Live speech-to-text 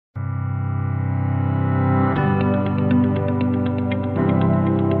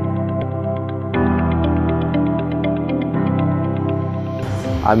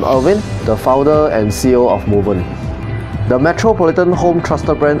I'm Irvin, the founder and CEO of Moven. The Metropolitan Home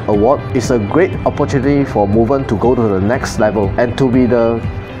Trusted Brand Award is a great opportunity for Moven to go to the next level and to be the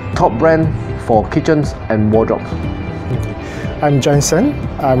top brand for kitchens and wardrobes. I'm Johnson.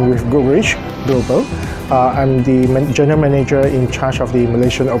 I'm with Goodrich Global. I'm the General Manager in charge of the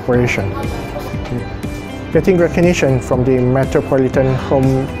Malaysian operation. Getting recognition from the Metropolitan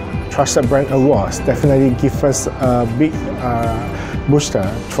Home Trusted Brand Awards definitely give us a big booster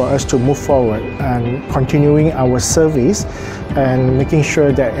for us to move forward and continuing our service and making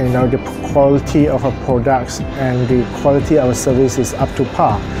sure that the quality of our products and the quality of our service is up to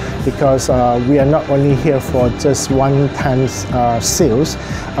par, because we are not only here for just one-time sales.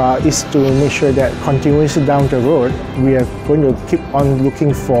 Is to make sure that continuously down the road we are going to keep on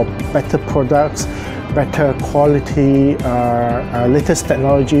looking for better products, better quality, latest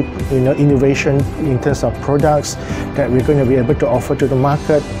technology, innovation in terms of products that we're going to be able to offer to the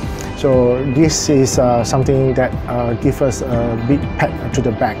market. So this is something that gives us a big pat to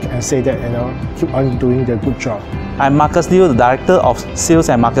the back and say that keep on doing the good job. I'm Marcus Liu, the Director of Sales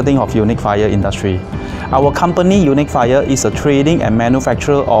and Marketing of Unique Fire Industry. Our company, Unique Fire, is a trading and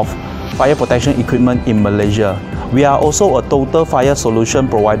manufacturer of fire protection equipment in Malaysia. We are also a total fire solution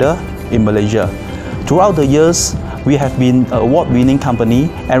provider in Malaysia. Throughout the years, we have been an award-winning company,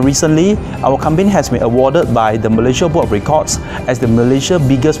 and recently, our company has been awarded by the Malaysia Board of Records as the Malaysia's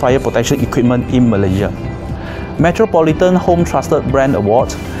biggest fire protection equipment in Malaysia. Metropolitan Home Trusted Brand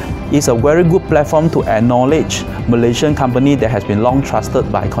Award is a very good platform to acknowledge Malaysian company that has been long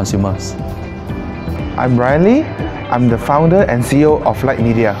trusted by consumers. I'm Brian Lee. I'm the founder and CEO of Light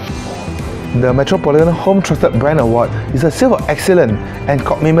Media. The Metropolitan Home Trusted Brand Award is a seal of excellence and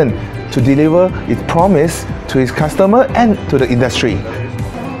commitment to deliver its promise to its customer and to the industry.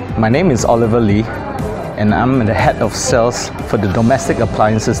 My name is Oliver Lee, and I'm the head of sales for the Domestic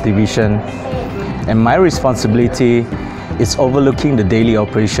Appliances division. And my responsibility is overlooking the daily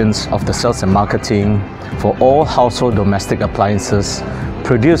operations of the sales and marketing for all household domestic appliances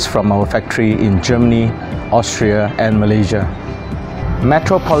produced from our factory in Germany, Austria, and Malaysia.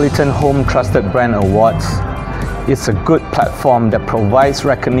 Metropolitan Home Trusted Brand Awards is a good platform that provides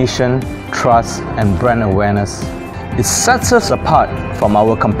recognition, trust, and brand awareness. It sets us apart from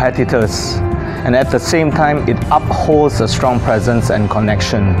our competitors, and at the same time, it upholds a strong presence and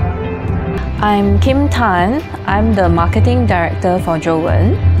connection. I'm Kim Tan. I'm the Marketing Director for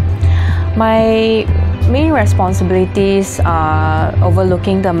Joven. My main responsibilities are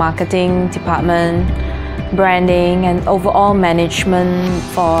overlooking the marketing department, branding, and overall management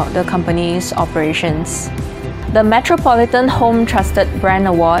for the company's operations. The Metropolitan Home Trusted Brand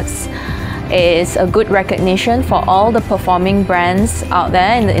Awards is a good recognition for all the performing brands out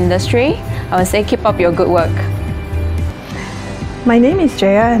there in the industry. I would say keep up your good work. My name is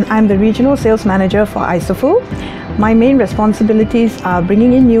Jaya, and I'm the Regional Sales Manager for Isofu. My main responsibilities are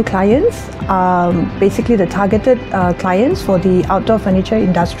bringing in new clients, basically the targeted clients for the outdoor furniture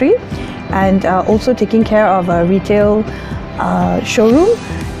industry, and also taking care of a retail showroom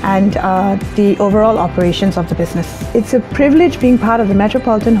and the overall operations of the business. It's a privilege being part of the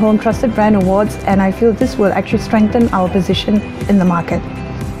Metropolitan Home Trusted Brand Awards, and I feel this will actually strengthen our position in the market.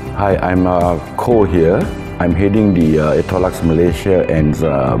 Hi, I'm Ko here. I'm heading the Etolux Malaysia and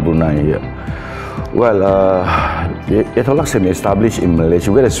Brunei here. Well, Etolux has been established in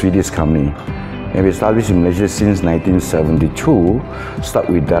Malaysia. We're a Swedish company, and we established in Malaysia since 1972. Start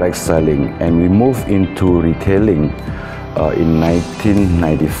with direct selling, and we moved into retailing in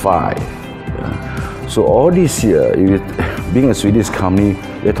 1995. So all this year, being a Swedish company,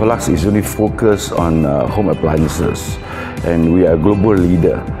 Etolux is really focused on home appliances, and we are a global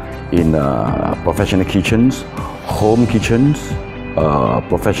leader in professional kitchens, home kitchens,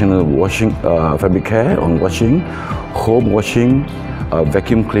 professional washing, fabric care on washing, home washing,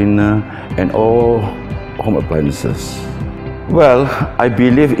 vacuum cleaner, and all home appliances. Well, I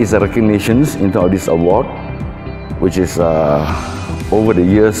believe it's a recognition in terms of this award, which is over the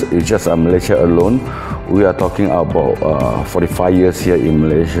years, it's just Malaysia alone. We are talking about 45 years here in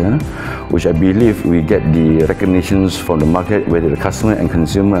Malaysia, which I believe we get the recognitions from the market, whether the customer and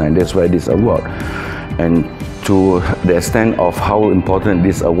consumer, and that's why this award. And to the extent of how important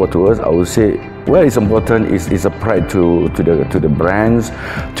this award to us, I would say, well, it's important. It's a pride to the brands,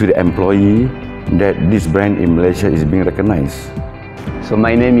 to the employee, that this brand in Malaysia is being recognized. So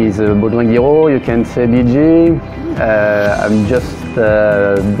my name is Baudouin Guiraud, you can say BG. I'm just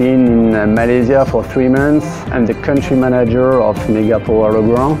been in Malaysia for 3 months. I'm the country manager of Mega Power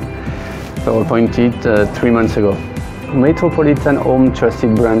Legrand, so appointed 3 months ago. Metropolitan Home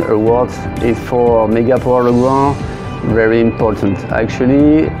Trusted Brand Awards is for Mega Power Legrand very important.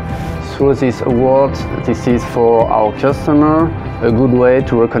 Actually, through this award, this is for our customer a good way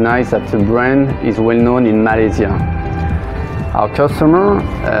to recognize that the brand is well known in Malaysia. Our customer,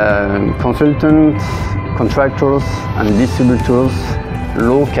 consultants, contractors and distributors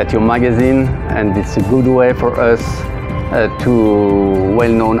look at your magazine, and it's a good way for us to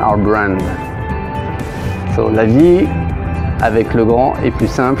well known our brand. So, la vie avec le grand est plus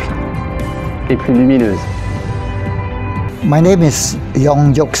simple et plus lumineuse. My name is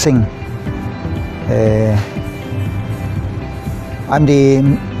Yong Yok Singh. I'm the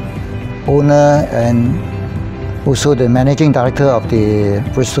owner and also the managing director of the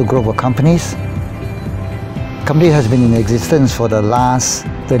Bristol Group of companies. The company has been in existence for the last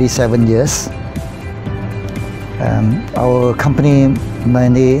 37 years. Our company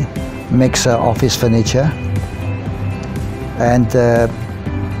mainly makes office furniture, and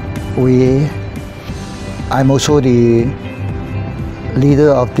I'm also the leader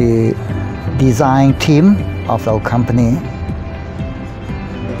of the design team of our company.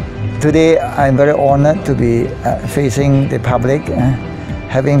 Today, I'm very honored to be facing the public,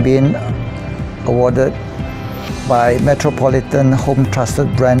 having been awarded by Metropolitan Home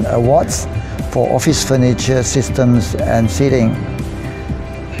Trusted Brand Awards for office furniture, systems and seating.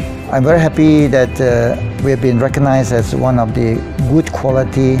 I'm very happy that we have been recognized as one of the good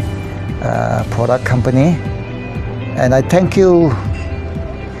quality product company, and I thank you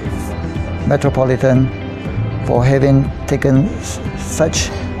Metropolitan for having taken such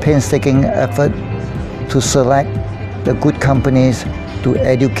painstaking effort to select the good companies to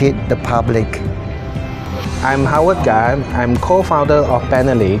educate the public. I'm Howard Gan. I'm co-founder of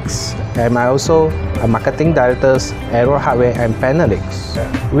Panelix, and I'm also a marketing director at Aero Hardware and Panelix.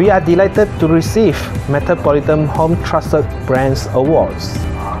 We are delighted to receive Metropolitan Home Trusted Brands Awards.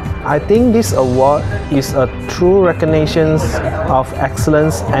 I think this award is a true recognition of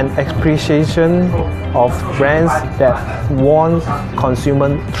excellence and appreciation of brands that won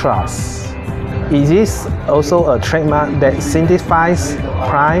consumer trust. It is also a trademark that signifies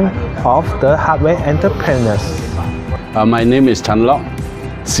pride of the hardware entrepreneurs. My name is Chan Lok,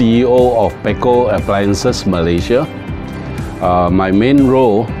 CEO of Peko Appliances Malaysia. My main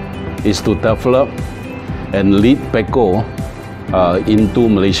role is to develop and lead Peko into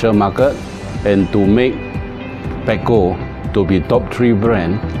Malaysia market and to make Peko to be top 3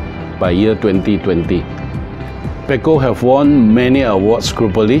 brand by year 2020. Peko have won many awards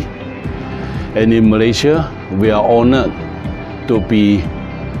globally, and in Malaysia we are honored to be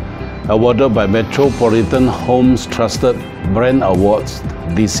awarded by Metropolitan Homes Trusted Brand Awards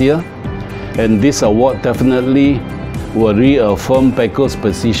this year, and this award definitely will reaffirm Peko's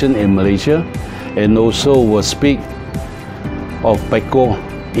position in Malaysia and also will speak of Peko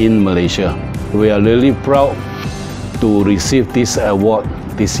in Malaysia. We are really proud to receive this award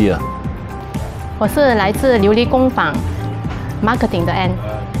this year. 我是来自琉璃工坊 marketing 的 Ann。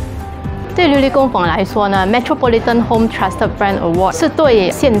对琉璃工坊来说呢 ，Metropolitan Home Trusted Brand Award 是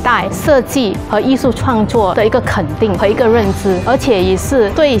对现代设计和艺术创作的一个肯定和一个认知，而且也是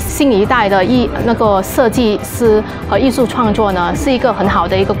对新一代的设计师和艺术创作呢是一个很好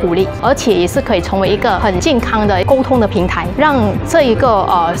的一个鼓励，而且也是可以成为一个很健康的沟通的平台，让这一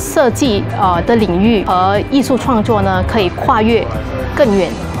个设计的领域和艺术创作呢可以跨越更远。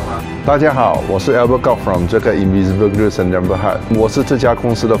 大家好，我是 Albert Gao from 这个 Invisible Grills and Number Hut， 我是这家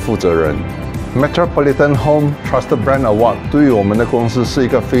公司的负责人。Metropolitan Home Trusted Brand Award 对于我们的公司是一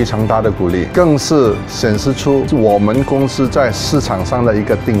个非常大的鼓励，更是显示出我们公司在市场上的一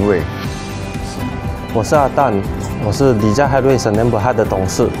个定位。我是阿蛋，我是李家 Hardware and Number Hut 的董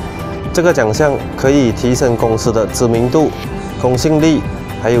事。这个奖项可以提升公司的知名度、公信力，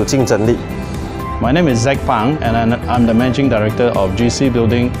还有竞争力。My name is Zack Pang, and I'm the Managing Director of GC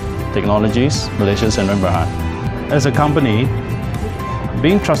Building Technologies, Malaysia and Berhad. As a company,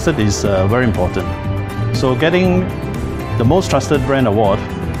 being trusted is very important. So getting the Most Trusted Brand Award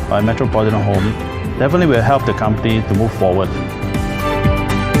by Metropolitan Home definitely will help the company to move forward.